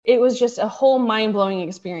it was just a whole mind-blowing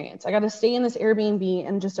experience. I got to stay in this Airbnb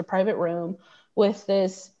in just a private room with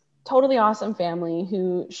this totally awesome family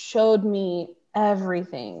who showed me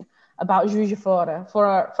everything about Juiz de Fora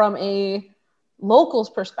from a local's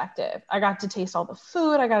perspective. I got to taste all the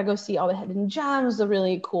food. I got to go see all the hidden gems, the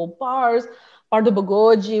really cool bars. Bar do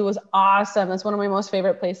Bigode was awesome. That's one of my most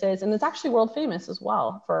favorite places. And it's actually world famous as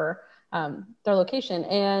well for their location.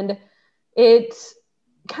 And it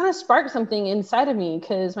kind of sparked something inside of me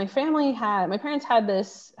because my parents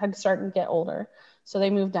had started to get older. So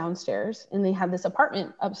they moved downstairs and they had this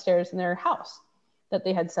apartment upstairs in their house that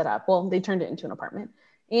they had set up. Well, they turned it into an apartment.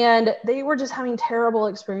 And they were just having terrible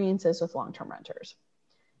experiences with long-term renters.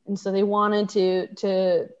 And so they wanted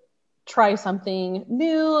to try something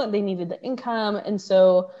new. They needed the income. And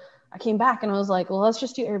so I came back and I was like, well, let's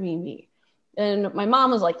just do Airbnb. And my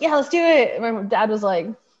mom was like, yeah, let's do it. And my dad was like,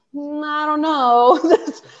 I don't know.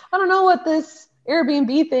 I don't know what this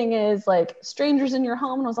Airbnb thing is, like strangers in your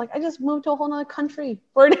home. And I was like, I just moved to a whole nother country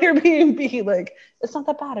for an Airbnb. Like, it's not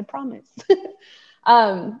that bad, I promise.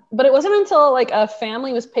 But it wasn't until like a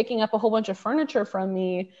family was picking up a whole bunch of furniture from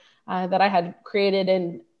me that I had created,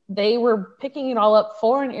 and they were picking it all up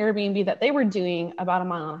for an Airbnb that they were doing about 1.5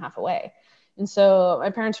 miles away. And so my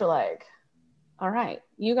parents were like, all right,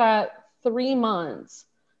 you got 3 months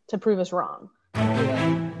to prove us wrong.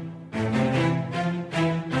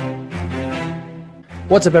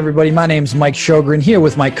 What's up, everybody? My name's Mike Sjogren, here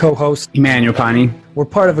with my co-host, Emmanuel Pani. We're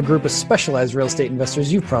part of a group of specialized real estate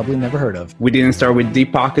investors you've probably never heard of. We didn't start with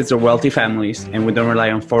deep pockets or wealthy families, and we don't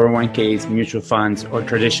rely on 401ks, mutual funds, or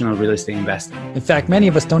traditional real estate investing. In fact, many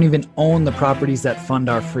of us don't even own the properties that fund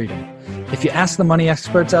our freedom. If you ask the money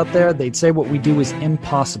experts out there, they'd say what we do is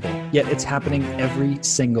impossible, yet it's happening every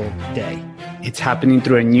single day. It's happening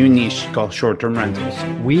through a new niche called short-term rentals.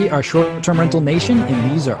 We are Short-Term Rental Nation,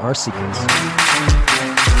 and these are our secrets.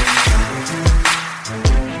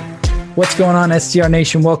 What's going on, STR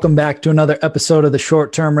Nation? Welcome back to another episode of the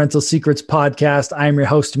Short-Term Rental Secrets podcast. I'm your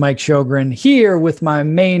host, Mike Sjogren, here with my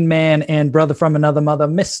main man and brother from another mother,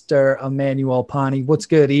 Mr. Emmanuel Pani. What's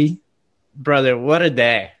good, E? Brother, what a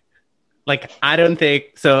day. Like, I don't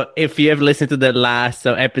think, so if you have listened to the last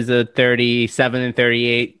episode 37 and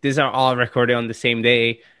 38, these are all recorded on the same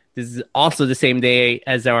day. This is also the same day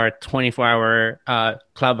as our 24-hour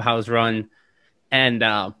clubhouse run. And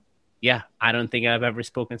yeah, I don't think I've ever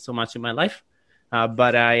spoken so much in my life,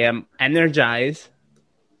 but I am energized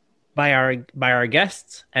by our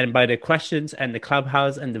guests and by the questions and the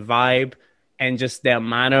clubhouse and the vibe and just the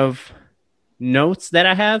amount of notes that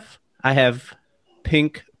I have. I have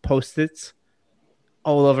pink Post-its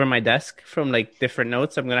all over my desk from like different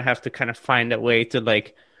notes. I'm gonna have to kind of find a way to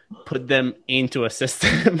like put them into a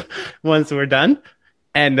system once we're done.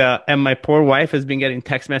 And my poor wife has been getting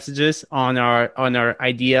text messages on our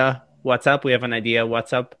idea WhatsApp. We have an idea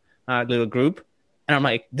WhatsApp little group, and I'm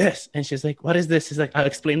like, this, and she's like, what is this? She's like, I'll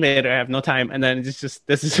explain later, I have no time. And then it's just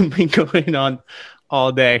this has been going on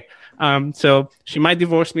all day. So she might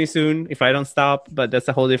divorce me soon if I don't stop, but that's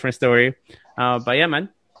a whole different story. But yeah, man,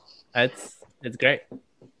 it's great.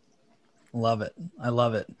 Love it. I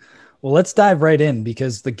love it. Well, let's dive right in,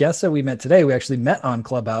 because the guest that we met today, we actually met on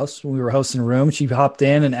Clubhouse when we were hosting a room. She hopped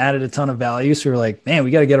in and added a ton of value. So we were like, man, we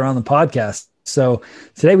got to get her on the podcast. So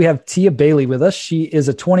today we have Tia Bailey with us. She is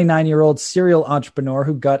a 29-year-old serial entrepreneur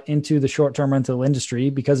who got into the short-term rental industry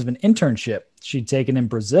because of an internship she'd taken in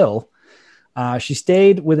Brazil. She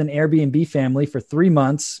stayed with an Airbnb family for 3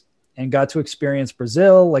 months and got to experience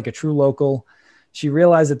Brazil like a true local. She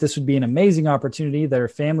realized that this would be an amazing opportunity that her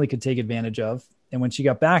family could take advantage of. And when she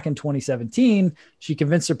got back in 2017, she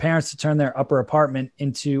convinced her parents to turn their upper apartment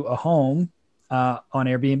into a home on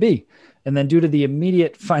Airbnb. And then due to the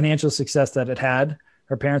immediate financial success that it had,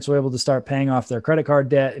 her parents were able to start paying off their credit card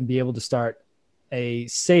debt and be able to start a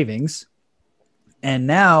savings. And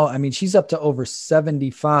now, I mean, she's up to over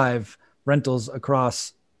 75 rentals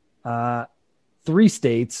across 3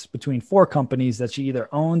 states between 4 companies that she either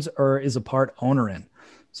owns or is a part owner in.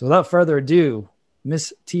 So without further ado,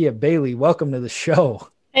 Miss Tia Bailey, welcome to the show.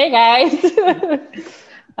 Hey guys.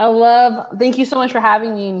 Thank you so much for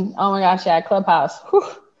having me. Oh my gosh, yeah, Clubhouse. Whew.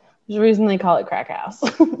 There's a reason they call it crack house.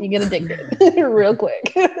 You get addicted real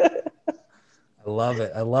quick. I love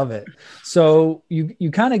it. I love it. So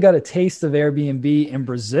you kind of got a taste of Airbnb in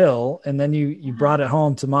Brazil, and then you brought it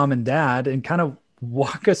home to mom and dad, and kind of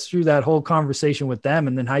walk us through that whole conversation with them,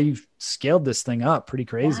 and then how you scaled this thing up. Pretty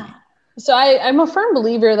crazy. Yeah. So I'm a firm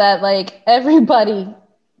believer that like everybody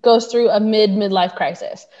goes through a midlife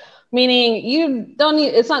crisis, meaning you don't need,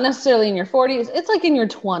 it's not necessarily in your 40s. It's like in your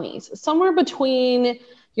 20s, somewhere between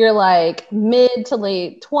you're like mid to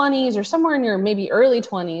late 20s or somewhere in your maybe early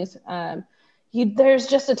 20s. There's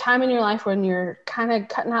just a time in your life when you're kind of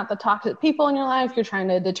cutting out the toxic people in your life. You're trying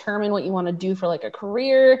to determine what you want to do for like a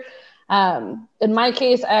career. In my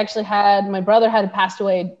case, my brother had passed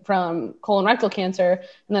away from colorectal cancer.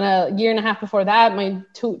 And then a year and a half before that, my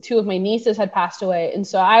two of my nieces had passed away. And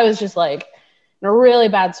so I was just like in a really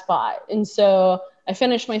bad spot. And so I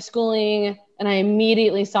finished my schooling and I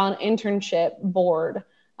immediately saw an internship board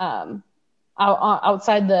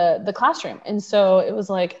outside the classroom. And so it was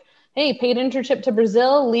like, hey, paid internship to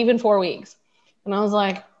Brazil, leave in 4 weeks. And I was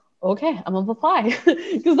like, okay, I'm gonna apply.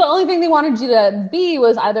 Because the only thing they wanted you to be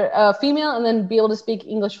was either a female and then be able to speak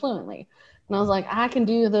English fluently. And I was like, I can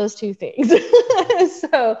do those two things.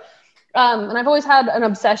 So, and I've always had an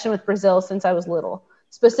obsession with Brazil since I was little,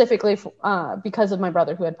 specifically because of my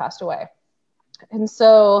brother who had passed away. And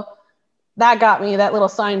so that little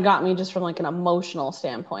sign got me just from like an emotional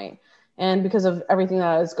standpoint. And because of everything that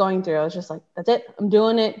I was going through, I was just like, that's it, I'm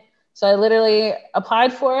doing it. So I literally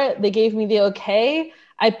applied for it. They gave me the okay.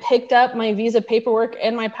 I picked up my visa paperwork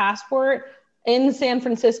and my passport in San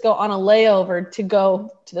Francisco on a layover to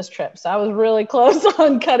go to this trip. So I was really close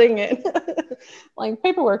on cutting it, like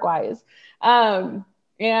paperwork wise. And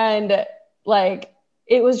like,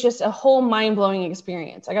 it was just a whole mind-blowing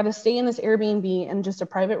experience. I got to stay in this Airbnb in just a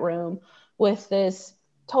private room with this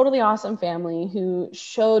totally awesome family who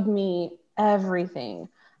showed me everything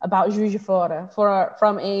about Juiz de Fora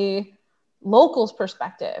from a local's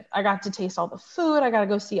perspective. I got to taste all the food. I got to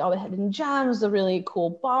go see all the hidden gems, the really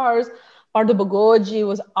cool bars. Bar do Bigode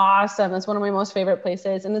was awesome. That's one of my most favorite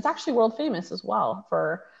places. And it's actually world famous as well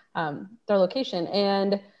for their location.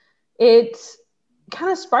 And it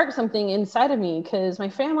kind of sparked something inside of me because my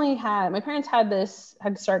parents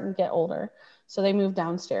had started to get older. So they moved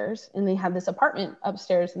downstairs and they had this apartment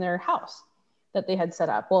upstairs in their house that they had set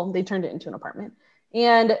up. Well, they turned it into an apartment.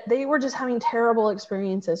 And they were just having terrible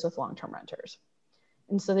experiences with long-term renters.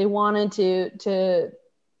 And so they wanted to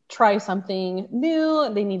try something new.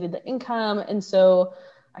 They needed the income. And so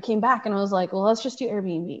I came back and I was like, well, let's just do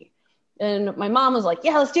Airbnb. And my mom was like,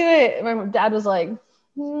 yeah, let's do it. And my dad was like,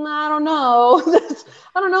 I don't know.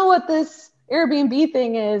 I don't know what this Airbnb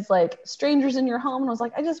thing is, like strangers in your home. And I was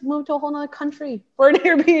like, I just moved to a whole nother country for an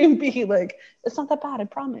Airbnb. Like, it's not that bad, I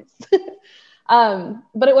promise.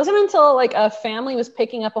 But it wasn't until like a family was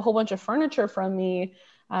picking up a whole bunch of furniture from me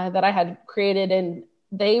that I had created, and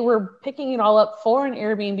they were picking it all up for an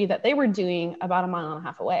Airbnb that they were doing about 1.5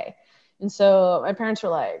 miles away. And so my parents were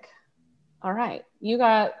like, all right, you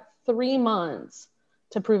got 3 months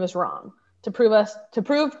to prove us wrong, to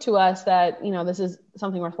prove to us that, you know, this is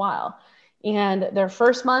something worthwhile. And their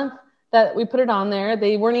first month that we put it on there,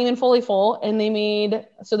 they weren't even fully full, and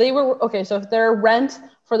so if their rent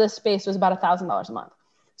for this space was about $1,000 a month.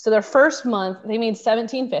 So their first month, they made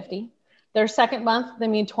 $1,750. Their second month, they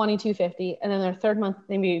made $2,250. And then their third month,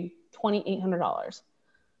 they made $2,800.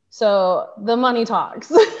 So the money talks.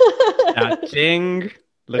 Ching.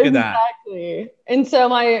 Look at that. Exactly. And so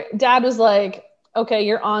my dad was like, okay,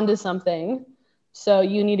 you're on to something. So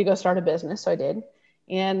you need to go start a business. So I did.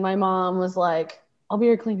 And my mom was like, I'll be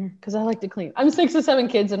your cleaner because I like to clean. I'm 6 of 7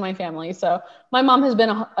 kids in my family. So my mom has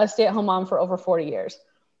been a stay-at-home mom for over 40 years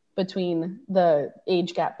between the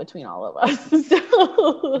age gap between all of us.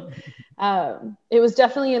 So it was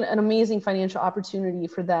definitely an amazing financial opportunity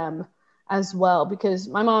for them as well, because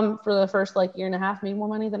my mom for the first like year and a half made more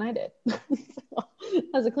money than I did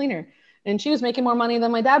as a cleaner. And she was making more money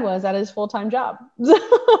than my dad was at his full-time job.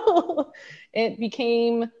 So it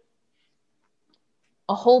became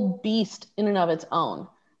a whole beast in and of its own.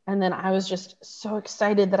 And then I was just so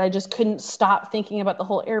excited that I just couldn't stop thinking about the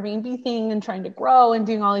whole Airbnb thing and trying to grow and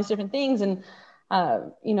doing all these different things. And,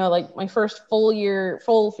 you know, like my first full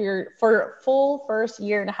first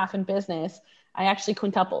year and a half in business, I actually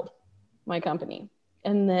quintupled my company.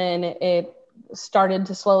 And then it started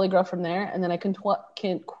to slowly grow from there. And then I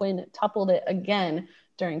quintupled it again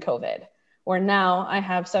during COVID, where now I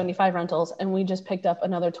have 75 rentals, and we just picked up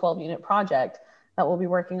another 12-unit project that we'll be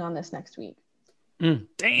working on this next week.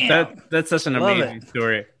 Damn. That's such an amazing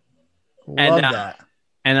story. Love that.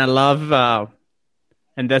 And I love,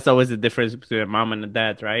 and that's always the difference between a mom and a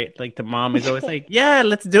dad, right? Like the mom is always like, yeah,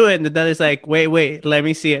 let's do it. And the dad is like, wait, let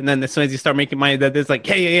me see it. And then as soon as you start making money, that is like,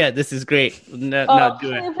 yeah, this is great. No,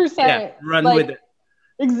 do it. 100%. Yeah, run with it.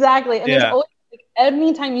 Exactly. And there's always, like,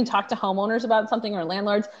 anytime you talk to homeowners about something or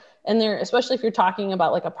landlords, and especially if you're talking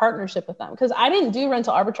about like a partnership with them, because I didn't do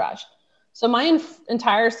rental arbitrage. So my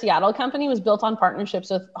entire Seattle company was built on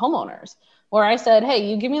partnerships with homeowners, where I said, hey,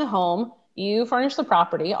 you give me the home, you furnish the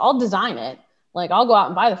property, I'll design it, Like, I'll go out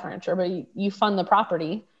and buy the furniture, but you fund the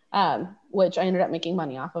property, which I ended up making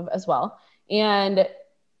money off of as well. And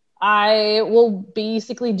I will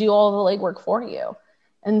basically do all the legwork for you.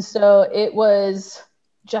 And so it was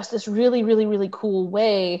just this really, really, really cool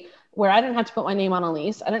way where I didn't have to put my name on a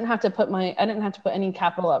lease. I didn't have to put any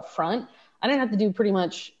capital up front. I didn't have to do pretty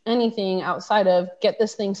much anything outside of get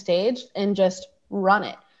this thing staged and just run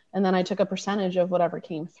it. And then I took a percentage of whatever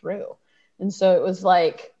came through. And so it was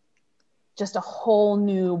like just a whole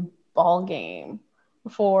new ball game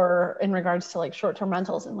in regards to like short-term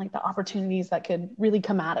rentals and like the opportunities that could really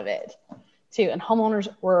come out of it too. And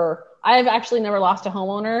I've actually never lost a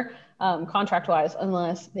homeowner contract-wise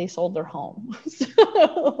unless they sold their home.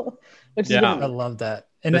 Which is I love that.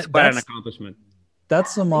 And that's quite an accomplishment.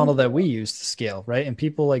 That's the model that we use to scale, right? And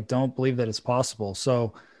people like don't believe that it's possible.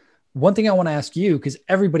 So one thing I want to ask you, because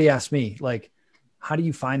everybody asks me, like, how do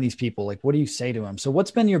you find these people? Like, what do you say to them? So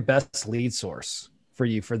what's been your best lead source for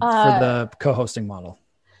you for the co-hosting model?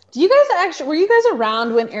 Were you guys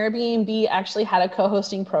around when Airbnb actually had a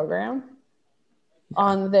co-hosting program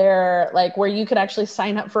on their, like, where you could actually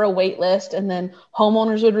sign up for a wait list and then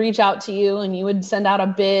homeowners would reach out to you and you would send out a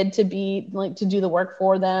bid to do the work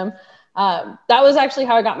for them? That was actually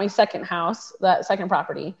how I got my second house, that second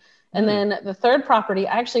property. And then the third property,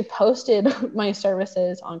 I actually posted my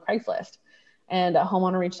services on Craigslist and a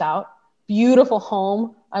homeowner reached out. Beautiful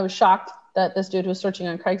home. I was shocked that this dude was searching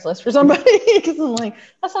on Craigslist for somebody because I'm like,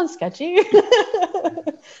 that sounds sketchy.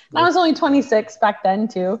 I was only 26 back then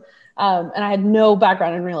too. And I had no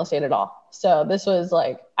background in real estate at all. So this was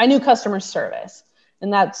like, I knew customer service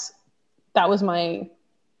and that was my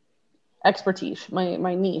expertise,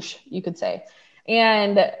 my niche, you could say.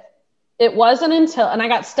 And it wasn't until, and I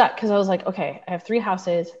got stuck because I was like, okay, I have 3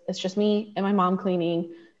 houses. It's just me and my mom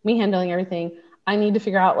cleaning, me handling everything. I need to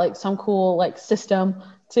figure out like some cool like system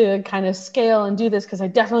to kind of scale and do this because I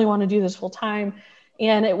definitely want to do this full time.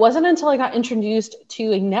 And it wasn't until I got introduced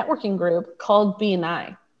to a networking group called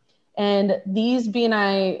BNI. And these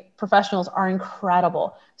BNI professionals are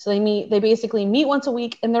incredible. So they basically meet once a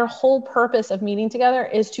week and their whole purpose of meeting together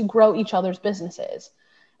is to grow each other's businesses.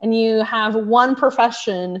 And you have one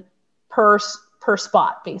profession per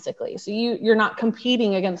spot, basically. So you're not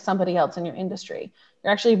competing against somebody else in your industry.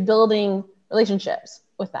 You're actually building relationships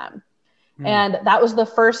with them. And that was the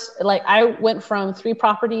first, like, I went from 3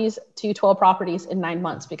 properties to 12 properties in 9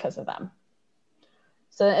 months because of them.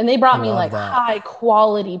 So, and they brought me like high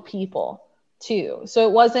quality people too. So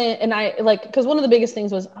it wasn't, and I like, because one of the biggest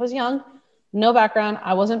things was I was young, no background.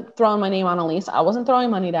 I wasn't throwing my name on a lease. I wasn't throwing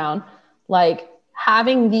money down. Like,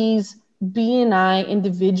 having these BNI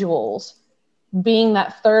individuals being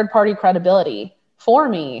that third party credibility for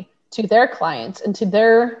me to their clients and to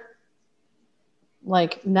their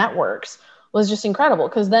like networks was just incredible.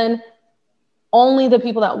 Because then only the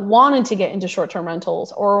people that wanted to get into short-term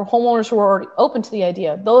rentals or homeowners who were already open to the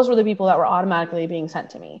idea, those were the people that were automatically being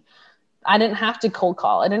sent to me. I didn't have to cold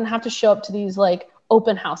call. I didn't have to show up to these like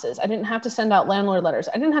open houses. I didn't have to send out landlord letters.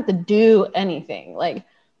 I didn't have to do anything. Like,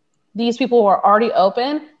 these people were already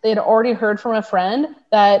open. They had already heard from a friend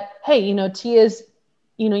that, hey, Tia's,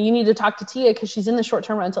 you need to talk to Tia because she's in the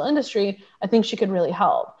short-term rental industry. I think she could really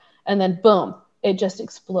help. And then boom, it just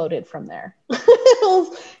exploded from there.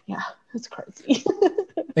 It's crazy.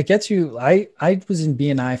 It gets you. I was in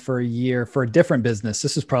BNI for a year for a different business.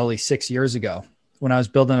 This was probably 6 years ago when I was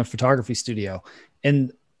building a photography studio,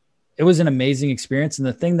 and it was an amazing experience. And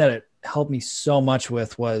the thing that it helped me so much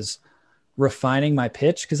with was refining my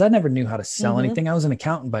pitch, because I never knew how to sell anything. I was an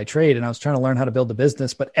accountant by trade and I was trying to learn how to build a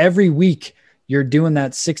business, but every week you're doing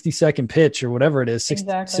that 60-second pitch or whatever it is,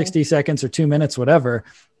 60 seconds or 2 minutes, whatever.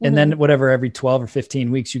 And then every 12 or 15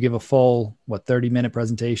 weeks, you give a full, 30-minute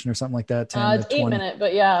presentation or something like that. 10 it's 8 minute,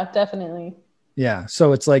 but yeah, definitely. Yeah.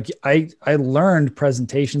 So it's like, I learned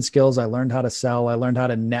presentation skills. I learned how to sell. I learned how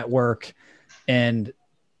to network. And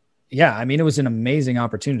yeah, I mean, it was an amazing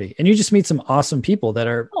opportunity. And you just meet some awesome people that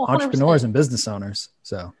are entrepreneurs and business owners.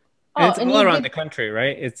 So it's all around the country,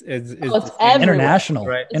 right? It's international,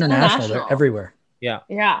 right? It's international. They're everywhere. Yeah.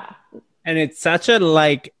 Yeah. And it's such a,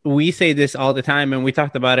 like, we say this all the time, and we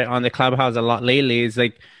talked about it on the Clubhouse a lot lately. It's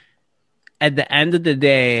like, at the end of the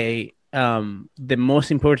day, the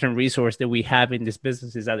most important resource that we have in this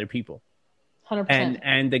business is other people. 100%.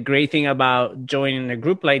 And the great thing about joining a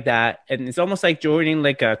group like that, and it's almost like joining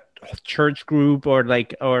like a church group or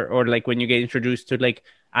like when you get introduced to, like,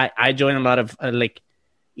 I join a lot of like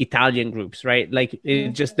Italian groups, right? Like,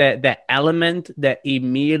 it's just that element that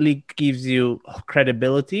immediately gives you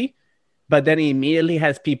credibility, but then immediately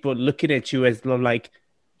has people looking at you as like,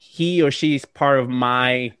 he or she is part of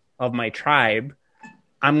my tribe.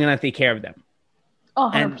 I'm gonna take care of them. Oh,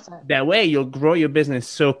 And 100%. that way you'll grow your business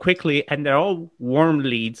so quickly. And they're all warm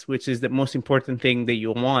leads, which is the most important thing that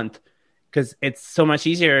you want. Because it's so much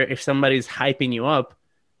easier if somebody's hyping you up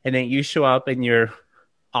and then you show up and you're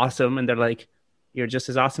awesome. And they're like, you're just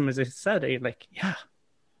as awesome as I said. And you're like, yeah.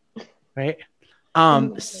 Right.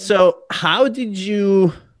 So how did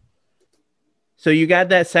you, so you got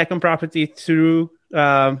that second property through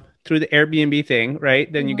the Airbnb thing,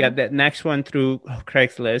 right? Then you got that next one through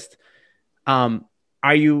Craigslist.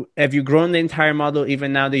 Have you grown the entire model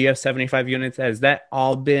even now that you have 75 units? Has that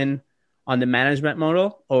all been on the management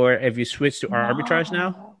model, or have you switched to arbitrage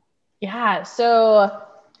now? Yeah. So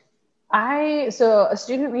a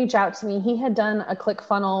student reached out to me. He had done a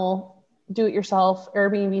ClickFunnels do-it-yourself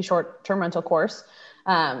Airbnb short-term rental course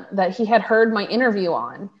that he had heard my interview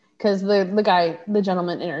on, because the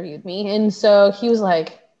gentleman interviewed me. And so he was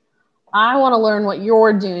like, I want to learn what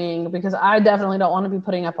you're doing, because I definitely don't want to be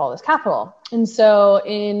putting up all this capital. And so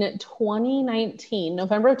in 2019,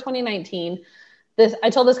 November of 2019, I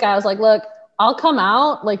told this guy, I was like, look, I'll come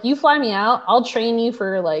out, like, you fly me out, I'll train you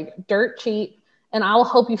for like dirt cheap, and I'll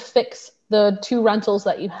help you fix the 2 rentals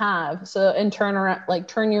that you have. So, and turn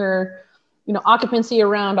your, occupancy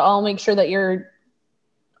around. I'll make sure that your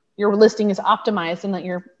listing is optimized and that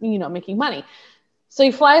you're, making money. So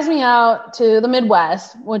he flies me out to the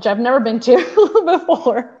Midwest, which I've never been to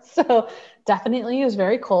before. So definitely it was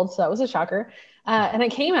very cold. So that was a shocker. And I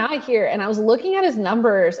came out here and I was looking at his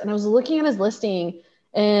numbers and I was looking at his listing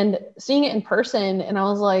and seeing it in person. And I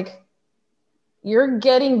was like, you're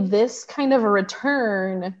getting this kind of a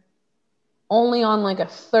return only on like a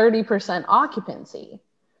 30% occupancy.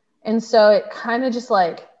 And so it kind of just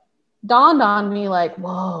like dawned on me like,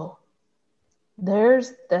 whoa,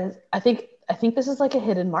 I think this is like a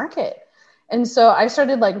hidden market. And so I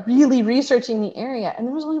started like really researching the area, and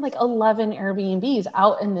there was only like 11 Airbnbs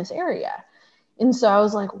out in this area. And so I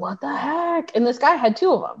was like, what the heck? And this guy had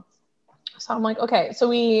 2 of them. So I'm like, okay.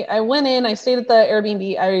 So I went in, I stayed at the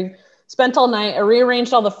Airbnb. I spent all night. I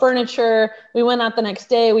rearranged all the furniture. We went out the next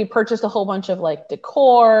day. We purchased a whole bunch of like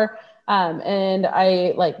decor. And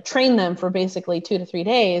I like trained them for basically 2 to 3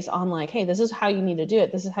 days on like, hey, this is how you need to do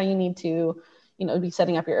it. This is how you need to, be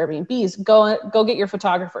setting up your Airbnbs. Go get your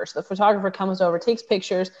photographer. So the photographer comes over, takes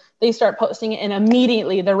pictures, they start posting it, and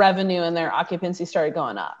immediately the revenue and their occupancy started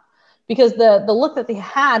going up, because the look that they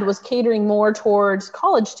had was catering more towards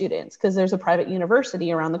college students, because there's a private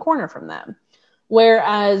university around the corner from them.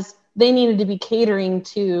 Whereas they needed to be catering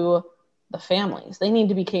to the families. They need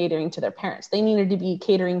to be catering to their parents. They needed to be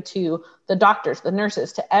catering to the doctors, the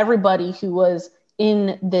nurses, to everybody who was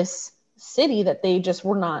in this city that they just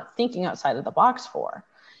were not thinking outside of the box for.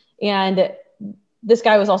 And this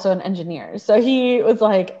guy was also an engineer. So he was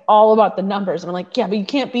like all about the numbers. And I'm like, yeah, but you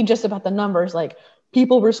can't be just about the numbers. Like,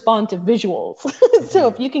 people respond to visuals. So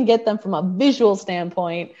if you can get them from a visual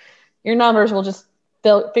standpoint, your numbers will just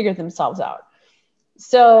figure themselves out.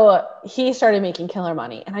 So he started making killer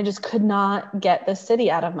money, and I just could not get the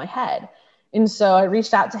city out of my head. And so I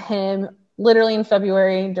reached out to him literally in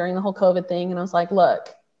February during the whole COVID thing. And I was like, look,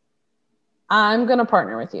 I'm going to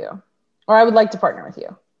partner with you, or I would like to partner with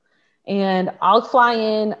you. And I'll fly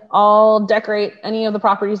in, I'll decorate any of the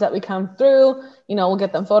properties that we come through. We'll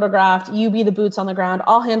get them photographed. You be the boots on the ground.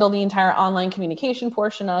 I'll handle the entire online communication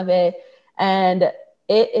portion of it. And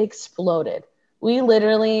it exploded. We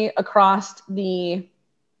literally, across the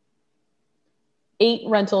 8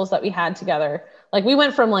 rentals that we had together, like we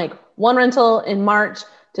went from like 1 rental in March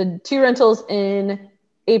to 2 rentals in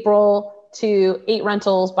April to 8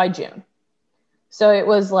 rentals by June. So it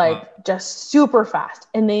was like just super fast,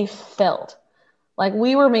 and they filled. Like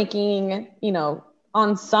we were making,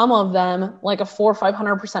 on some of them, like a 400% or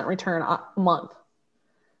 500% return a month.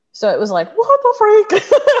 So it was like, what the freak?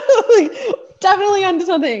 Like, definitely onto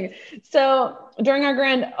something. So during our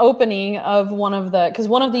grand opening of because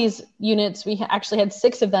one of these units, we actually had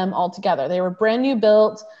 6 of them all together. They were brand new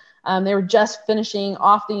built. They were just finishing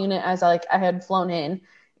off the unit as I had flown in,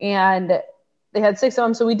 and they had 6 of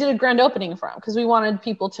them. So we did a grand opening for them, because we wanted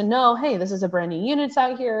people to know, hey, this is a brand new units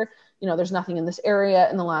out here. There's nothing in this area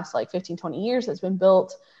in the last like 15, 20 years that's been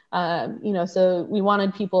built. So we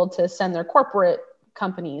wanted people to send their corporate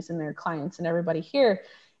companies and their clients and everybody here.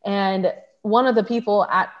 And one of the people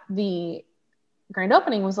at the grand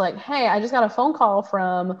opening was like, hey, I just got a phone call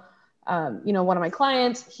from, one of my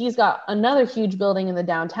clients. He's got another huge building in the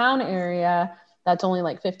downtown area that's only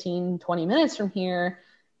like 15, 20 minutes from here.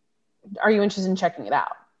 Are you interested in checking it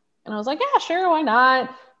out? And I was like, yeah, sure, why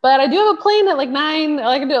not? But I do have a plane at like 9,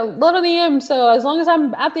 I can do 11 a.m. So as long as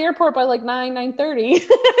I'm at the airport by like 9:30,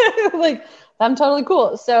 like I'm totally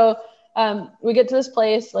cool. So we get to this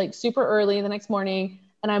place like super early the next morning,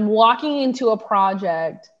 and I'm walking into a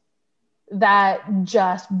project that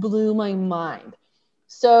just blew my mind.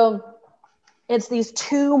 So it's these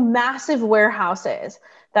two massive warehouses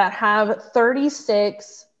that have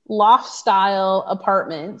 36 loft style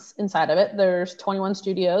apartments inside of it. There's 21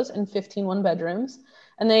 studios and 15 one bedrooms,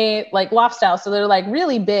 and they like loft style. So they're like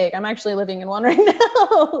really big. I'm actually living in one right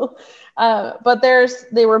now. But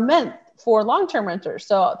they were meant for long-term renters.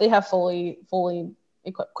 So they have fully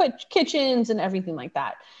equipped kitchens and everything like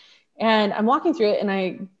that. And I'm walking through it, and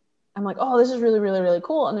I'm like, oh, this is really, really, really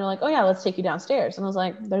cool. And they're like, oh yeah, let's take you downstairs. And I was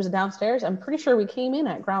like, there's a downstairs? I'm pretty sure we came in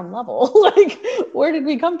at ground level. Like, where did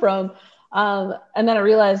we come from? And then I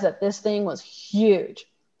realized that this thing was huge.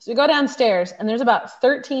 So we go downstairs, and there's about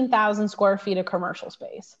 13,000 square feet of commercial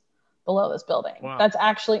space below this building. Wow. That's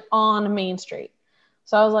actually on Main Street.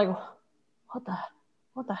 So I was like,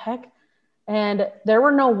 what the heck? And there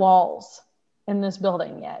were no walls in this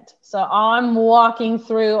building yet. So I'm walking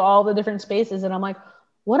through all the different spaces, and I'm like,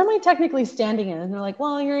 what am I technically standing in? And they're like,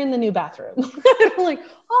 well, you're in the new bathroom. I'm like,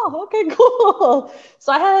 oh, okay, cool.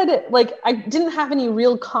 So I didn't have any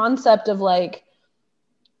real concept of like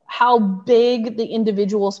how big the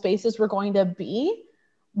individual spaces were going to be,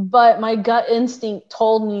 but my gut instinct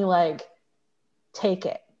told me like, take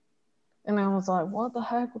it. And I was like, what the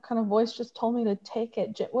heck? What kind of voice just told me to take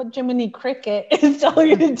it? What Jiminy Cricket is telling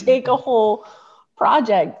you to take a whole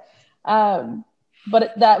project?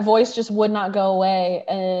 But that voice just would not go away.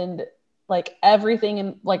 And like everything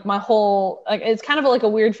and like my whole, like, it's kind of like a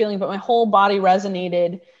weird feeling, but my whole body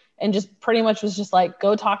resonated and just pretty much was just like,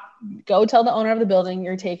 go tell the owner of the building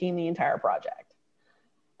you're taking the entire project.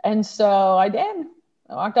 And so I did.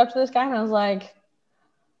 I walked up to this guy and I was like,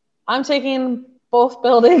 I'm taking both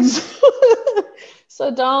buildings.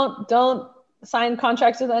 So don't sign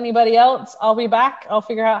contracts with anybody else. I'll be back. I'll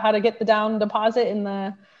figure out how to get the down deposit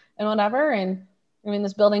and whatever. And I mean,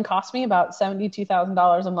 this building cost me about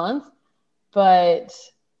 $72,000 a month, but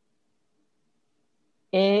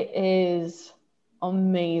it is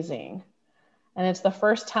amazing. And it's the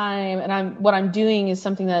first time, and what I'm doing is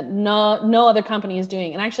something that no other company is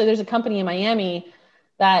doing. And actually there's a company in Miami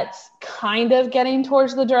that's kind of getting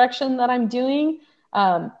towards the direction that I'm doing.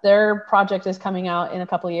 Their project is coming out in a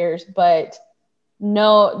couple of years, but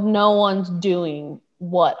no one's doing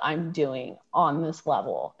what I'm doing on this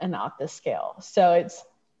level and at this scale. So it's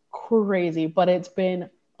crazy, but it's been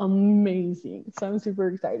amazing. So I'm super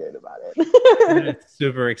excited about it. It's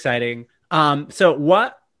super exciting. So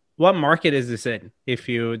what market is this in, if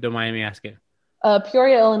you don't mind me asking?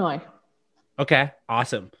 Peoria, Illinois. Okay,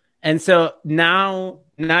 awesome. And so now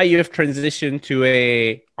you've transitioned to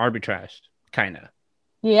a arbitrage, kind of.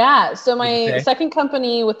 Yeah. So my second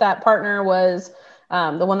company with that partner was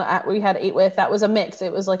the one that we had 8 with. That was a mix.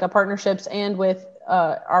 It was like a partnerships and with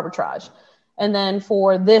arbitrage. And then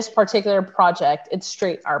for this particular project, it's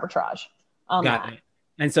straight arbitrage. Got it.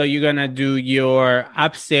 And so you're going to do your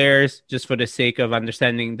upstairs, just for the sake of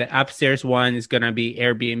understanding, the upstairs one is going to be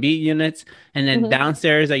Airbnb units. And then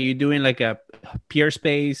downstairs, are you doing like a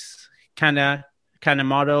Peerspace kind of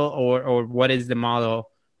model, or what is the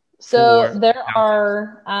model? So there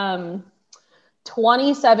are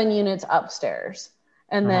 27 units upstairs.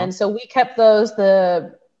 And then, so we kept those,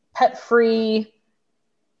 the pet-free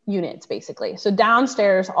units, basically. So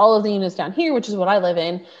downstairs, all of the units down here, which is what I live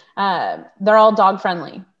in, they're all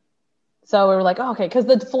dog-friendly. So we were like, oh, okay, because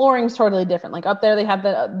the flooring's totally different. Like up there, they have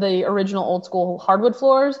the original old-school hardwood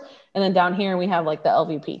floors. And then down here, we have like the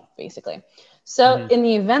LVP, basically. So in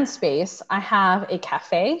the event space, I have a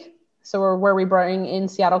cafe. So where we bring in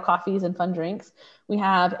Seattle coffees and fun drinks. We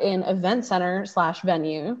have an event center /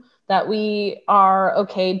 venue that we are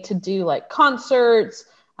okay to do like concerts,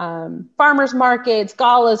 farmers markets,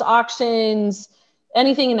 galas, auctions,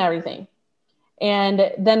 anything and everything.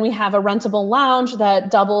 And then we have a rentable lounge that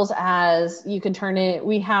doubles as you can turn it.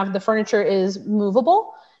 We have the furniture is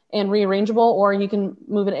movable and rearrangeable, or you can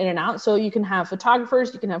move it in and out. So you can have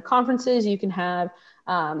photographers, you can have conferences, you can have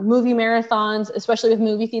movie marathons, especially with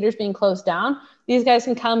movie theaters being closed down. These guys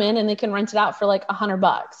can come in and they can rent it out for like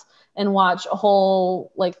 $100 and watch a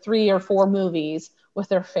whole like 3 or 4 movies with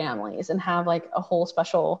their families and have like a whole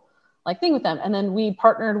special like thing with them. And then we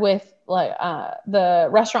partnered with like the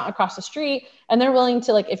restaurant across the street, and they're willing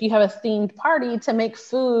to, like, if you have a themed party, to make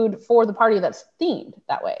food for the party that's themed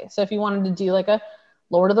that way. So if you wanted to do like a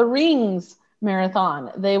Lord of the Rings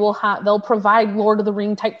marathon, they'll provide Lord of the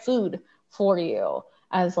Ring type food for you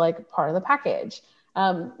as like part of the package.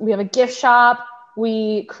 We have a gift shop.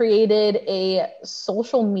 We created a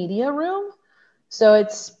social media room. So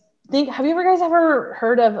have you guys ever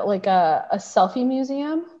heard of like a selfie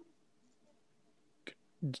museum?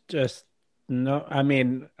 Just no. I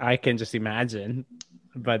mean, I can just imagine,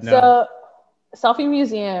 but no. So selfie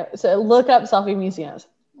museum. So look up selfie museums.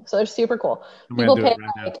 So they're super cool. I'm People gonna do pay it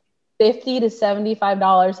right now. like $50 to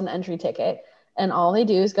 $75 an entry ticket, and all they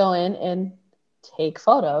do is go in and take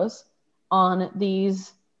photos on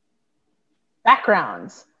these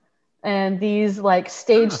backgrounds and these like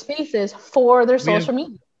stage spaces for their social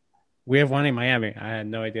media. We have one in Miami. I had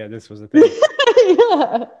no idea this was a thing.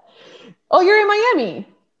 Yeah. Oh, you're in Miami.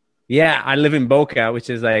 Yeah, I live in Boca, which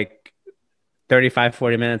is like 35,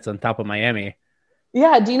 40 minutes on top of Miami.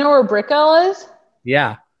 Yeah. Do you know where Brickell is?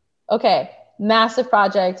 Yeah. Okay. Massive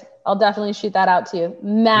project. I'll definitely shoot that out to you.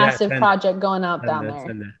 Massive project going up down there.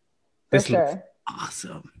 For This sure. looks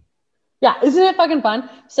awesome. Yeah, isn't it fucking fun?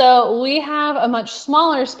 So we have a much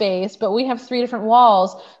smaller space, but we have 3 different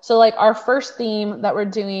walls. So like our first theme that we're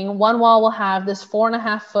doing, one wall will have this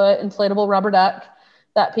 4.5-foot inflatable rubber duck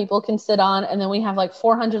that people can sit on. And then we have like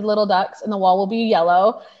 400 little ducks and the wall will be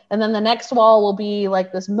yellow. And then the next wall will be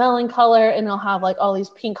like this melon color and it'll have like all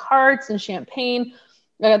these pink hearts and champagne.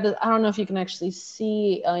 I don't know if you can actually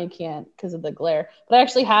see. Oh, you can't because of the glare. But I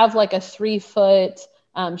actually have like a 3-foot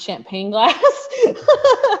champagne glass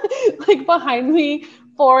like behind me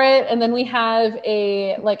for it. And then we have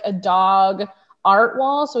a dog art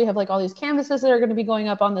wall. So we have like all these canvases that are going to be going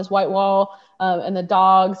up on this white wall. And the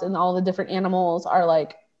dogs and all the different animals are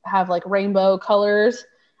like have like rainbow colors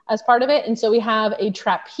as part of it. And so we have a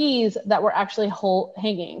trapeze that we're actually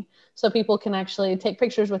hanging. So people can actually take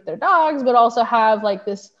pictures with their dogs, but also have like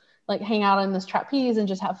this, like hang out on this trapeze and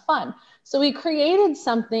just have fun. So we created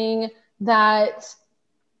something that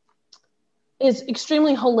is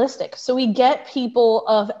extremely holistic. So we get people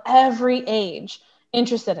of every age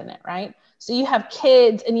interested in it, right? So you have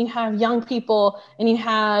kids and you have young people and you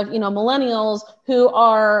have, millennials who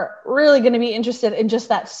are really going to be interested in just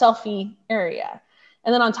that selfie area.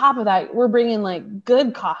 And then on top of that, we're bringing like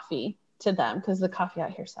good coffee to them because the coffee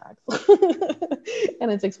out here sucks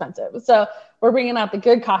and it's expensive. So we're bringing out the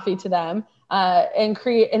good coffee to them and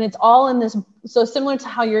it's all in this. So similar to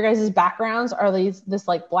how your guys' backgrounds are this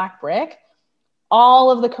like black brick, all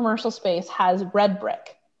of the commercial space has red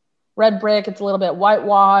brick. It's a little bit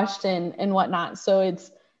whitewashed and whatnot. So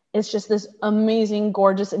it's just this amazing,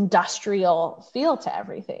 gorgeous industrial feel to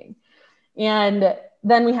everything. And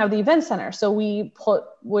then we have the event center. So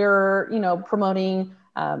we're promoting,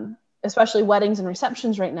 especially weddings and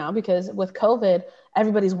receptions right now, because with COVID,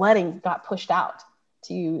 everybody's wedding got pushed out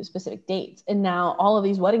to specific dates. And now all of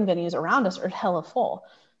these wedding venues around us are hella full.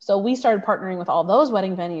 So we started partnering with all those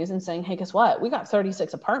wedding venues and saying, hey, guess what? We got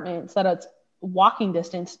 36 apartments that it's walking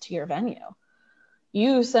distance to your venue.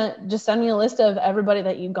 Just send me a list of everybody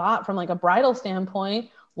that you got from like a bridal standpoint.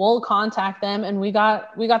 We'll contact them and we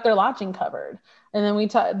got their lodging covered. And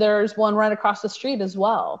then there's one right across the street as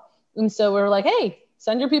well. And so we were like, hey,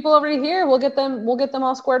 send your people over here. We'll get them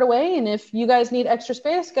all squared away. And if you guys need extra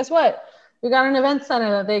space, guess what? We got an event center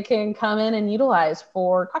that they can come in and utilize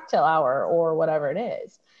for cocktail hour or whatever it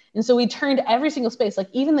is. And so we turned every single space, like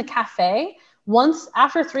even the cafe, once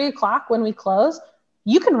after 3:00 when we close,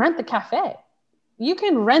 you can rent the cafe. You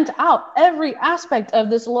can rent out every aspect of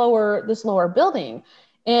this lower building.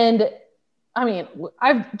 And I mean,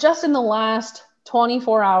 I've just in the last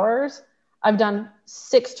 24 hours, I've done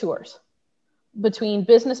 6 tours between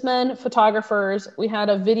businessmen, photographers. We had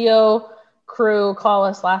a video crew call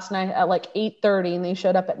us last night at like 8:30 and they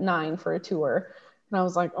showed up at 9 for a tour. And I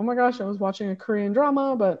was like, oh my gosh, I was watching a Korean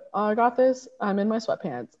drama, but I got this. I'm in my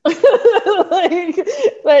sweatpants.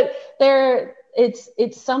 But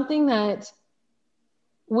it's something that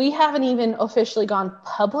we haven't even officially gone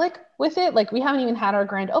public with it. Like we haven't even had our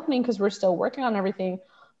grand opening because we're still working on everything,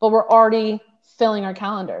 but we're already filling our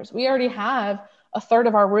calendars. We already have a third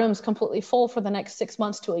of our rooms completely full for the next 6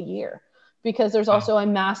 months to a year, because there's also a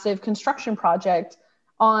massive construction project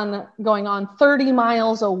going on 30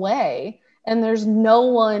 miles away. And there's no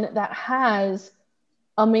one that has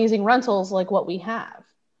amazing rentals like what we have.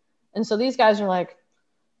 And so these guys are like,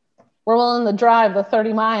 we're willing to drive the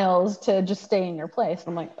 30 miles to just stay in your place. And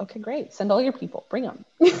I'm like, okay, great. Send all your people, bring them.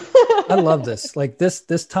 I love this. Like this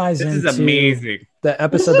ties into amazing. The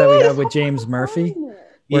episode that we had with James Murphy,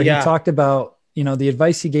 where he talked about, the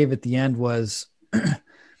advice he gave at the end was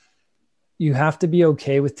you have to be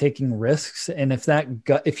okay with taking risks. And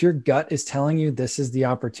if your gut is telling you this is the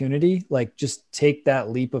opportunity, like just take that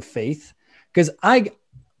leap of faith. Because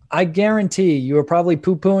I guarantee you were probably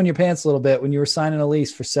poo-pooing your pants a little bit when you were signing a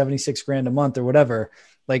lease for $76,000 a month or whatever.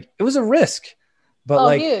 Like it was a risk,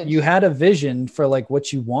 but huge. You had a vision for like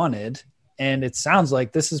what you wanted. And it sounds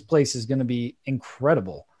like this place is going to be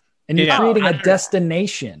incredible. And you're Yeah. creating a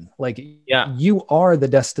destination. Like you are the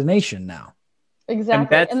destination now.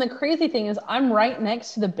 Exactly. And the crazy thing is I'm right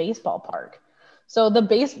next to the baseball park. So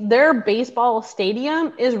their baseball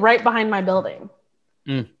stadium is right behind my building.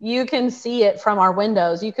 You can see it from our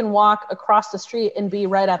windows. You can walk across the street and be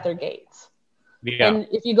right at their gates. Yeah. And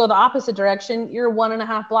if you go the opposite direction, you're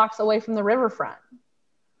 1.5 blocks away from the riverfront.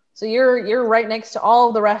 So you're right next to all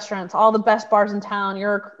of the restaurants, all the best bars in town.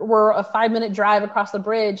 We're a 5-minute drive across the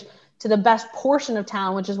bridge to the best portion of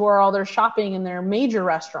town, which is where all their shopping and their major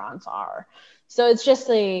restaurants are. So it's just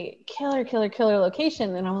a killer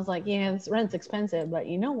location. And I was like, yeah, this rent's expensive, but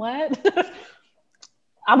you know what?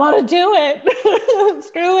 I'm going to do it.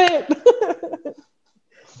 Screw it.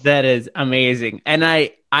 That is amazing. And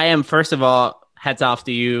I am, first of all, hats off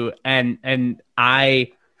to you. And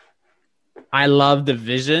I love the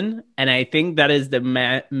vision. And I think that is the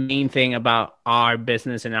main thing about our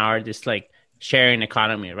business and our just like sharing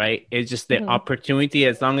economy, right? It's just the opportunity,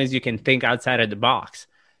 as long as you can think outside of the box.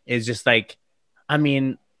 It's just like, I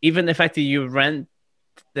mean, even the fact that you rent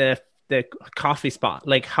the coffee spot,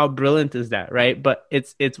 like how brilliant is that, right? But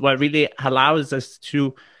it's what really allows us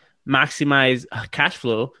to maximize cash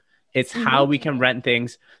flow. It's how we can rent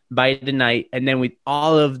things by the night, and then with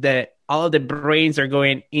all of the brains are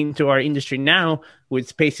going into our industry now with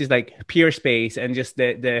spaces like Peerspace and just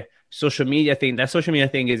the social media thing. That social media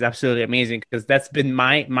thing is absolutely amazing, because that's been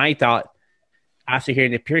my thought. After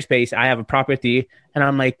hearing the Peerspace, I have a property and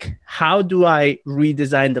I'm like, how do I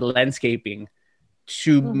redesign the landscaping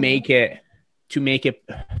to make it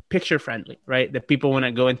picture friendly, right? That people want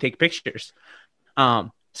to go and take pictures.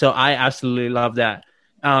 So I absolutely love that.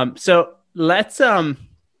 So let's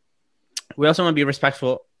we also want to be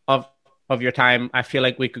respectful of your time. I feel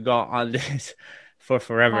like we could go on this for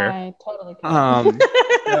forever. I totally can.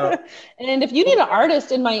 And if you need an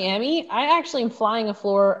artist in Miami, I actually am flying a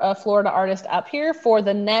Florida artist up here for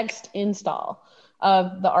the next install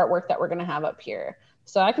of the artwork that we're going to have up here.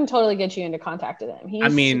 So I can totally get you into contact with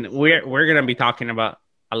him. We're going to be talking about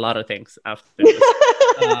a lot of things after this.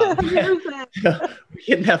 We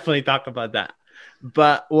can definitely talk about that.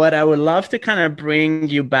 But what I would love to kind of bring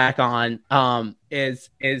you back on is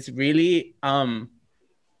really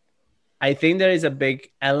I think there is a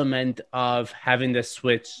big element of having the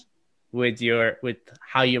switch with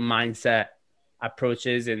how your mindset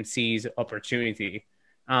approaches and sees opportunity.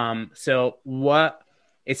 So what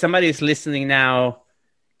if somebody is listening now,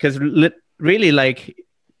 because really like a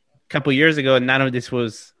couple years ago, none of this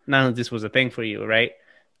was a thing for you, right?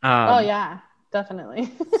 Oh yeah,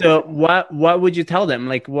 definitely. So what would you tell them?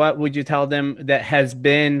 Like, what would you tell them that has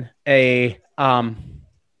been a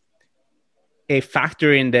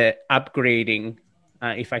factor in the upgrading,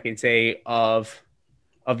 if I can say, of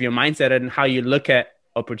your mindset and how you look at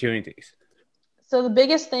opportunities? So the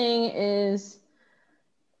biggest thing is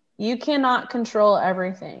you cannot control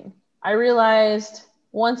everything. I realized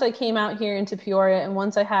once I came out here into Peoria, and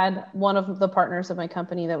once I had one of the partners of my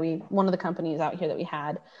company one of the companies out here that we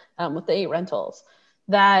had with the 8 rentals,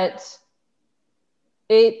 that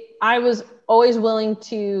I was always willing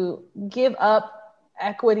to give up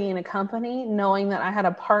equity in a company, knowing that I had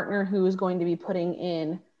a partner who was going to be putting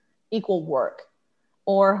in equal work,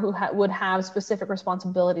 or who would have specific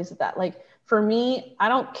responsibilities with that. Like for me, I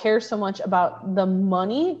don't care so much about the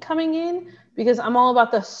money coming in, because I'm all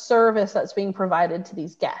about the service that's being provided to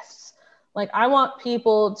these guests. Like I want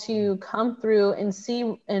people to come through and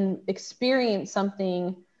see and experience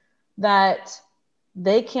something that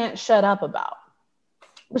they can't shut up about.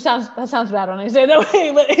 That sounds bad when I say it that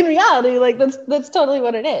way, but in reality, like that's totally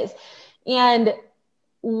what it is. And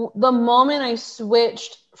the moment I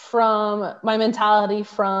switched from my mentality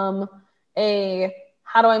from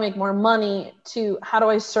how do I make more money to how do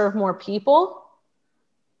I serve more people,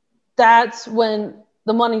 that's when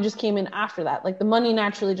the money just came in after that. Like the money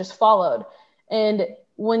naturally just followed. And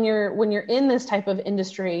when you're in this type of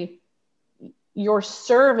industry, your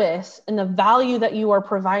service and the value that you are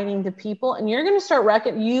providing to people, and you're going to start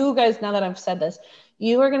you guys, now that I've said this,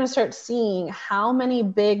 you are going to start seeing how many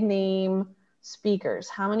big name speakers,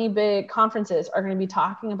 how many big conferences are going to be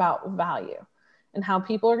talking about value, and how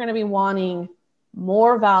people are going to be wanting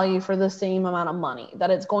more value for the same amount of money, that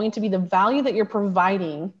it's going to be the value that you're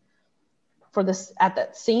providing for this at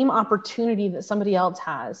that same opportunity that somebody else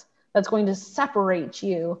has, that's going to separate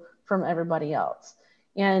you from everybody else.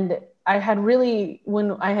 And I had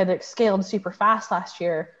when I had scaled super fast last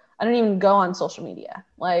year, I didn't even go on social media.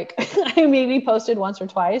 Like I maybe posted once or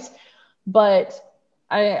twice, but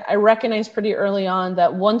I recognized pretty early on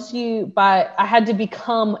that I had to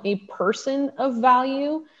become a person of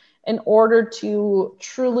value in order to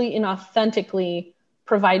truly and authentically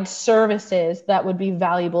provide services that would be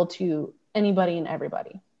valuable to anybody and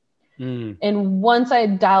everybody. And once I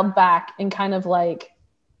dialed back and kind of like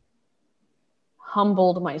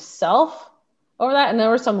humbled myself over that, and there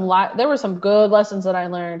were some good lessons that I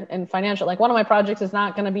learned in financial. Like one of my projects is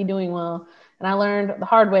not going to be doing well, and I learned the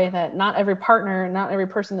hard way that not every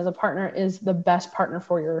person as a partner is the best partner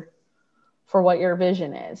for what your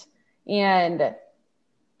vision is. And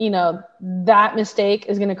you know, that mistake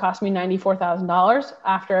is going to cost me $94,000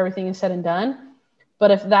 after everything is said and done. But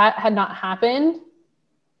if that had not happened,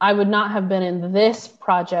 I would not have been in this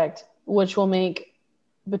project, which will make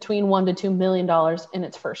between $1 to $2 million in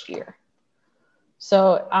its first year.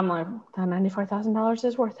 So I'm like, that $94,000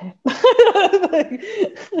 is worth it.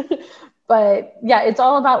 But yeah, it's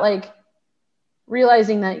all about like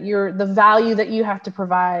realizing that the value that you have to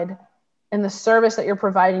provide and the service that you're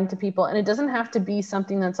providing to people. And it doesn't have to be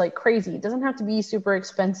something that's like crazy. It doesn't have to be super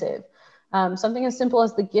expensive. Something as simple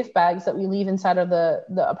as the gift bags that we leave inside of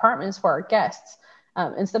the apartments for our guests.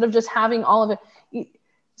 Instead of just having all of it.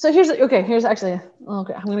 So here's actually,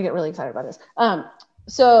 okay, I'm going to get really excited about this.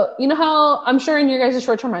 So you know how I'm sure in your guys'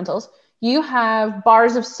 short-term rentals, you have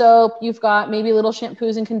bars of soap, you've got maybe little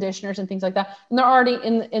shampoos and conditioners and things like that. And they're already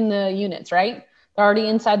in the units, right? They're already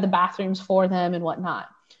inside the bathrooms for them and whatnot.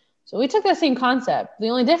 So we took that same concept. The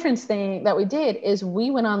only difference thing that we did is we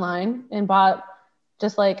went online and bought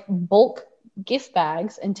just like bulk gift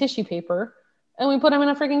bags and tissue paper, and we put them in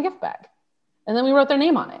a freaking gift bag. And then we wrote their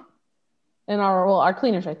name on it. And our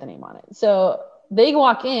cleaners write the name on it. So they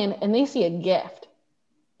walk in and they see a gift,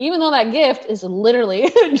 even though that gift is literally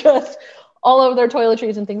just all over their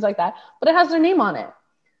toiletries and things like that, but it has their name on it.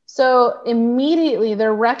 So immediately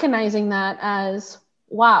they're recognizing that as,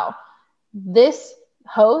 wow, this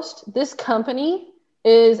company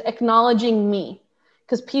is acknowledging me,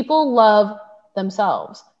 because people love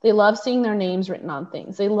themselves. They love seeing their names written on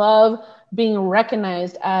things. They love being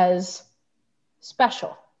recognized as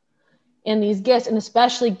special. And these gifts, and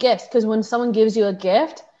especially gifts, because when someone gives you a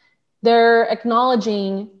gift, they're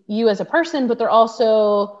acknowledging you as a person, but they're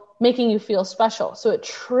also making you feel special. So it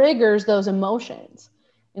triggers those emotions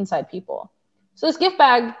inside people. So this gift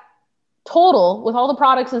bag total, with all the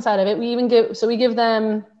products inside of it, we give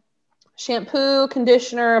them shampoo,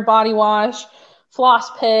 conditioner, body wash, floss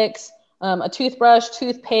picks, a toothbrush,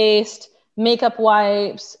 toothpaste, makeup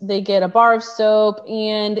wipes. They get a bar of soap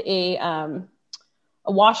and a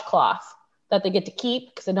washcloth that they get to keep,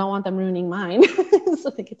 because I don't want them ruining mine. So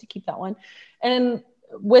they get to keep that one. And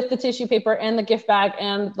with the tissue paper and the gift bag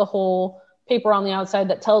and the whole paper on the outside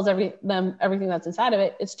that tells everything that's inside of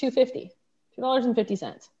it, it's $2.50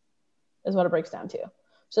 is what it breaks down to.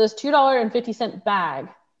 So this $2.50 bag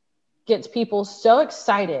gets people so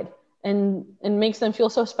excited and makes them feel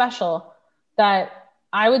so special that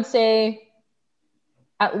I would say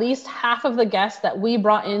at least half of the guests that we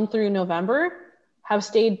brought in through November have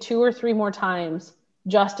stayed 2 or 3 more times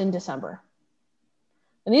just in December.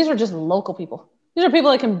 And these are just local people. These are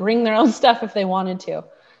people that can bring their own stuff if they wanted to.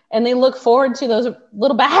 And they look forward to those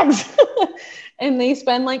little bags. And they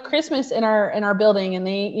spend like Christmas in our building, and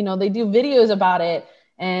they do videos about it.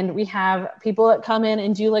 And we have people that come in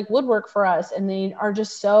and do like woodwork for us, and they are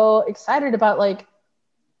just so excited about like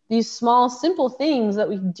these small, simple things that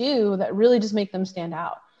we do that really just make them stand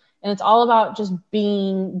out. And it's all about just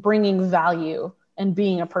bringing value and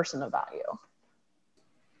being a person of value.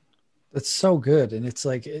 That's so good. And it's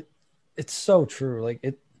like, it's so true.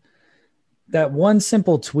 Like that one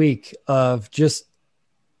simple tweak of just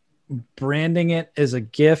branding it as a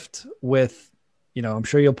gift with, I'm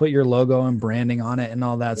sure you'll put your logo and branding on it and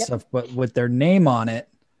all that stuff, but with their name on it,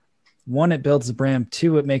 1, it builds the brand.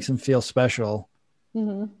 2, it makes them feel special.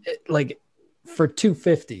 Mm-hmm. Like for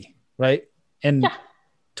 $2.50, right? And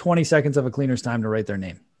 20 seconds of a cleaner's time to write their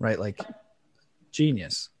name, right? Like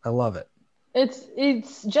genius. I love it.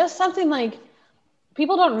 It's just something like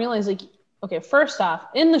people don't realize, like, okay, first off,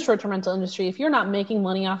 in the short-term rental industry, if you're not making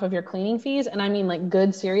money off of your cleaning fees, and I mean like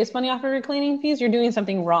good, serious money off of your cleaning fees, you're doing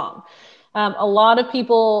something wrong. A lot of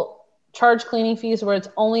people charge cleaning fees where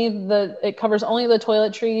it covers only the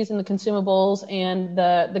toiletries and the consumables and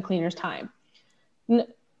the cleaner's time.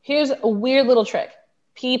 Here's a weird little trick.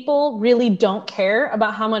 People really don't care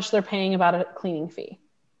about how much they're paying about a cleaning fee.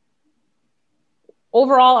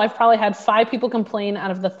 Overall, I've probably had 5 people complain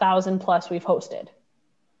out of the 1,000 plus we've hosted.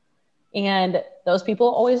 And those people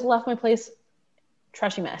always left my place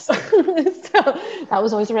trashy mess. So that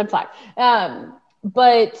was always a red flag.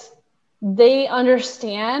 But they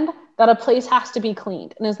understand that a place has to be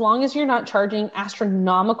cleaned. And as long as you're not charging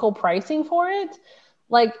astronomical pricing for it,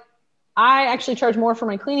 like I actually charge more for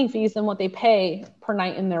my cleaning fees than what they pay per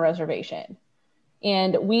night in their reservation.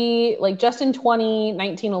 And we, like, just in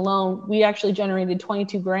 2019 alone, we actually generated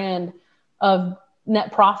 22 grand of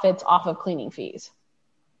net profits off of cleaning fees,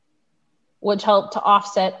 which helped to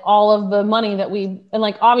offset all of the money that and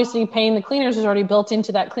like, obviously paying the cleaners was already built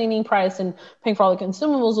into that cleaning price, and paying for all the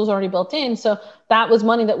consumables was already built in. So that was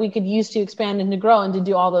money that we could use to expand and to grow and to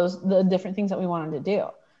do all the different things that we wanted to do.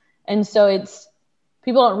 And so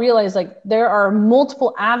people don't realize, like, there are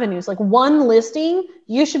multiple avenues. Like, one listing,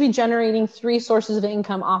 you should be generating 3 sources of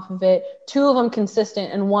income off of it, 2 of them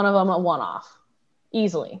consistent and 1 of them a one-off,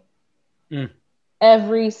 easily.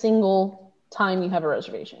 Every single time you have a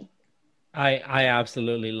reservation. I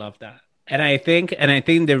absolutely love that. And I think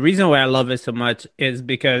the reason why I love it so much is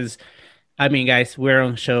because, I mean, guys, we're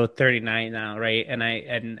on show 39 now, right?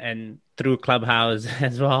 And through Clubhouse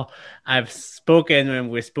as well, I've spoken and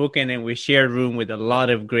we share room with a lot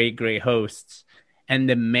of great hosts. And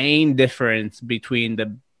the main difference between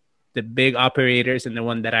the big operators and the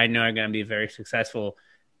one that I know are going to be very successful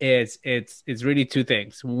is it's really 2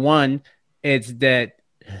 things. One, it's that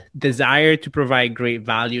desire to provide great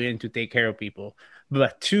value and to take care of people.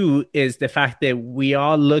 But 2 is the fact that we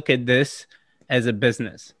all look at this as a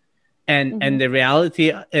business. And the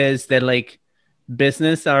reality is that, like,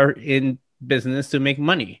 business are in business to make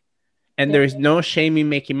money. And there is no shame in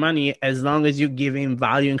making money as long as you're giving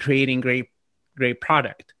value and creating great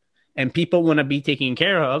product. And people want to be taken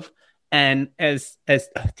care of. And as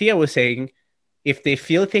Tia was saying, if they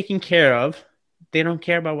feel taken care of, they don't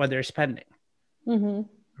care about what they're spending.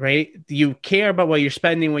 Right? You care about what you're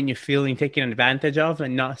spending when you're feeling taken advantage of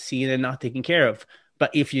and not seen and not taken care of.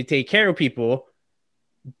 But if you take care of people,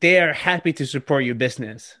 they are happy to support your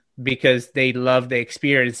business because they love the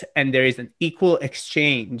experience, and there is an equal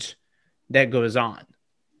exchange that goes on.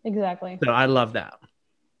 Exactly. So I love that.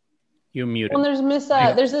 You're muted. Well, there's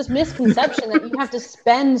this misconception that you have to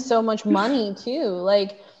spend so much money too.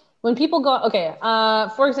 Like, when people go, okay,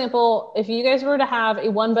 for example, if you guys were to have a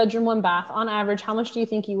 1-bedroom, 1-bath, on average, how much do you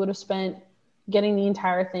think you would have spent getting the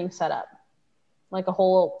entire thing set up? Like a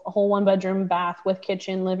whole 1-bedroom bath with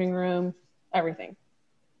kitchen, living room, everything.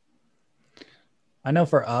 I know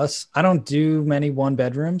for us, I don't do many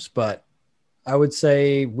 1-bedrooms, but I would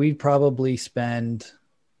say we'd probably spend,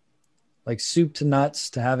 like, soup to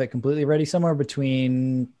nuts to have it completely ready, somewhere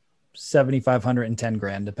between 7,500 and 10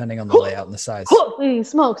 grand, depending on the layout and the size. Holy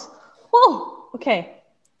smokes. Oh, okay.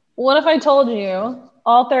 What if I told you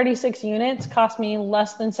all 36 units cost me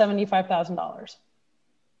less than $75,000?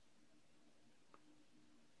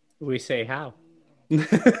 We say how?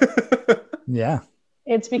 Yeah.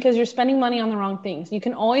 It's because you're spending money on the wrong things. You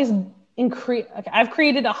can always increase. Okay, I've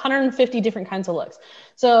created 150 different kinds of looks.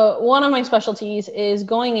 So one of my specialties is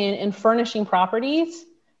going in and furnishing properties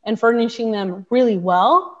and furnishing them really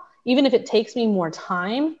well, even if it takes me more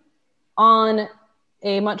time, on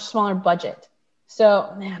a much smaller budget.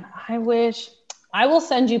 So, man, I will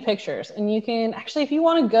send you pictures, and you can actually, if you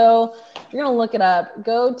want to go, you're going to look it up,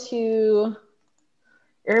 go to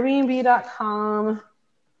airbnb.com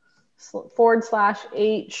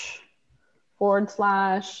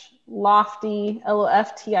 /H/Loftie,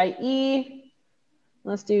 LOFTIE.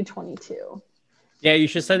 Let's do 22. Yeah, you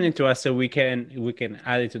should send it to us so we can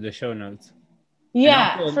add it to the show notes.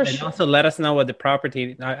 Yeah, for sure. And also let us know what the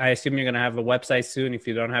property, I assume you're going to have a website soon. If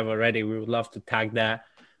you don't have already, we would love to tag that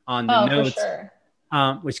on the notes. For sure.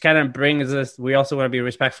 Which kind of brings us, we also want to be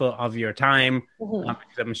respectful of your time. Because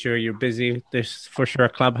I'm sure you're busy. There's for sure a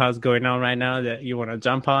Clubhouse going on right now that you want to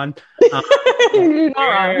jump on.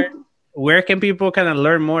 Where can people kind of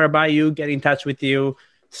learn more about you, get in touch with you,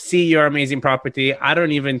 see your amazing property? I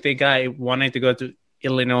don't even think I wanted to go to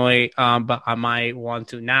Illinois, but I might want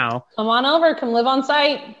to now. Come on over, come live on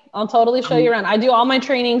site. I'll totally show you around. I do all my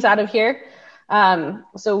trainings out of here.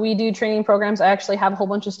 So we do training programs. I actually have a whole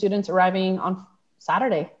bunch of students arriving on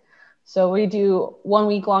Saturday. So we do 1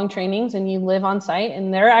 week long trainings, and you live on site,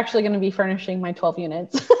 and they're actually going to be furnishing my 12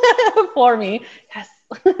 units for me. Yes.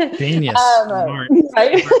 Genius.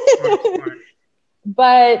 Right? Smart.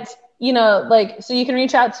 But, so you can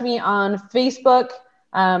reach out to me on Facebook.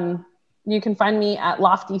 You can find me at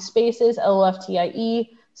Loftie Spaces,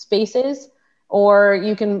 LOFTIE Spaces, or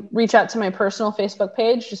you can reach out to my personal Facebook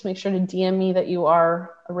page. Just make sure to DM me that you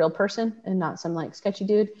are a real person and not some sketchy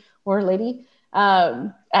dude or lady,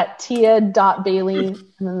 at tia.bailey and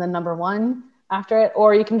then the number 1 after it.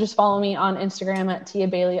 Or you can just follow me on Instagram at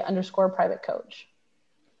 @tia_Bailey_private coach.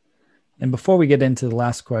 And before we get into the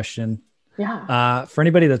last question, for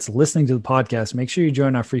anybody that's listening to the podcast, make sure you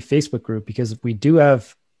join our free Facebook group, because we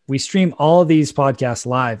we stream all of these podcasts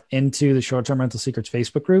live into the Short-Term Rental Secrets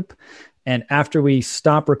Facebook group. And after we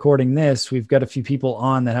stop recording this, we've got a few people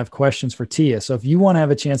on that have questions for Tia. So if you want to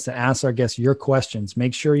have a chance to ask our guests your questions,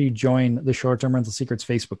 make sure you join the Short-Term Rental Secrets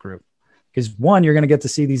Facebook group. Because one, you're going to get to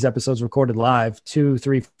see these episodes recorded live 2,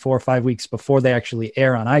 3, 4, 5 weeks before they actually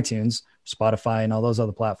air on iTunes, Spotify, and all those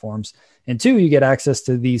other platforms. And two, you get access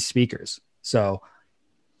to these speakers. So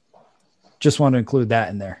just want to include that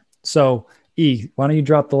in there. So E, why don't you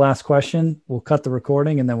drop the last question? We'll cut the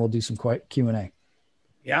recording and then we'll do some Q&A.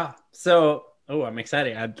 Yeah. So, I'm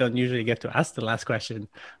excited. I don't usually get to ask the last question.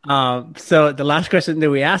 So the last question that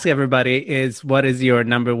we ask everybody is, what is your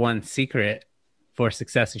number one secret for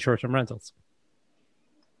success in short-term rentals?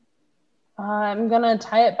 I'm going to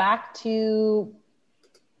tie it back to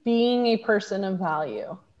being a person of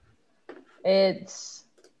value. It's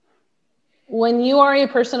when you are a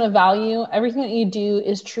person of value, everything that you do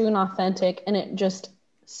is true and authentic, and it just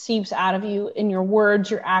seeps out of you in your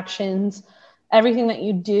words, your actions, everything that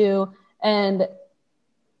you do. And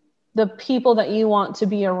the people that you want to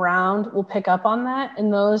be around will pick up on that.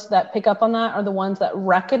 And those that pick up on that are the ones that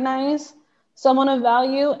recognize someone of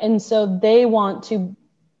value. And so they want to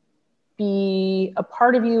be a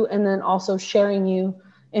part of you and then also sharing you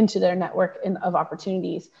into their network of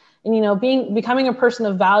opportunities. And, becoming a person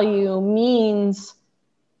of value means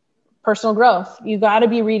personal growth. You got to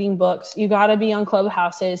be reading books. You got to be on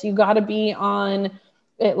Clubhouses. You got to be on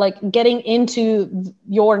getting into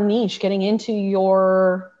your niche, getting into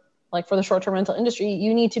your, for the short-term rental industry,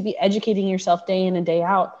 you need to be educating yourself day in and day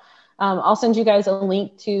out. I'll send you guys a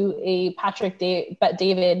link to a Patrick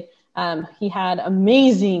Bet-David. He had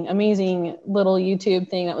amazing little YouTube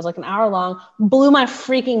thing that was like an hour long, blew my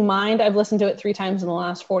freaking mind. I've listened to it 3 times in the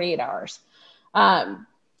last 48 hours.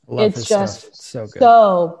 It's just so good,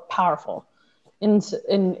 so powerful.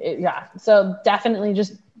 So definitely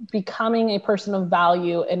just becoming a person of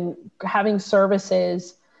value and having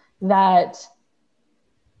services that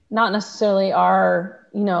not necessarily are,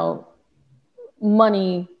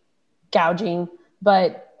 money gouging,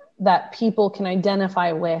 but that people can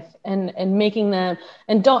identify with, and making them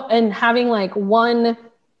and having one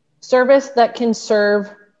service that can serve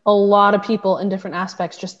a lot of people in different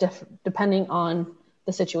aspects, just depending on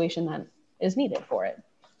the situation that is needed for it.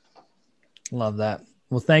 Love that.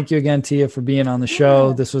 Well, thank you again, Tia, for being on the show.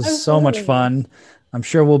 Yeah, this was absolutely. So much fun. I'm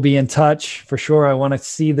sure we'll be in touch for sure. I want to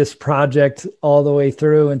see this project all the way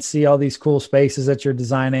through and see all these cool spaces that you're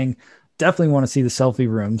designing. Definitely want to see the selfie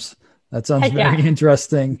rooms. That sounds very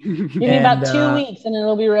interesting. You need about 2 weeks and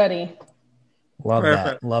it'll be ready. Love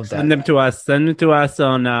Perfect. that. Love that. Send them to us. Send them to us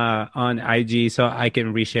on IG so I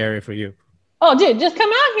can reshare it for you. Oh, dude, just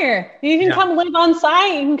come out here. You can come live on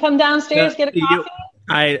site. You can come downstairs, get a coffee.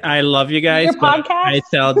 I love you guys. Your podcast? I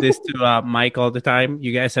tell this to Mike all the time.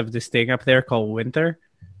 You guys have this thing up there called winter.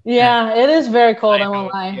 Yeah, it is very cold. I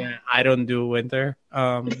won't lie. Yeah, I don't do winter.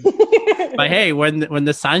 But hey, when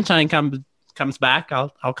the sunshine comes back,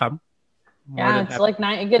 I'll come. Yeah, it's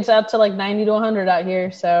it gets up to 90 to 100 out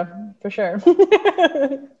here, so for sure.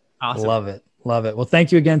 Awesome. Love it. Well,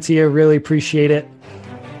 thank you again, Tia. Really appreciate it.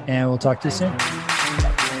 And we'll talk to you soon.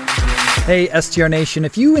 Hey, STR Nation,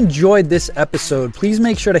 if you enjoyed this episode, please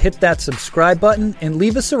make sure to hit that subscribe button and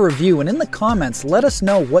leave us a review. And in the comments, let us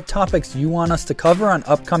know what topics you want us to cover on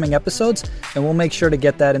upcoming episodes, and we'll make sure to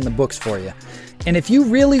get that in the books for you. And if you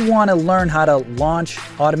really want to learn how to launch,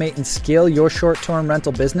 automate, and scale your short-term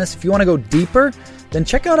rental business, if you want to go deeper, then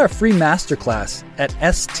check out our free masterclass at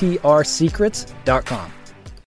strsecrets.com.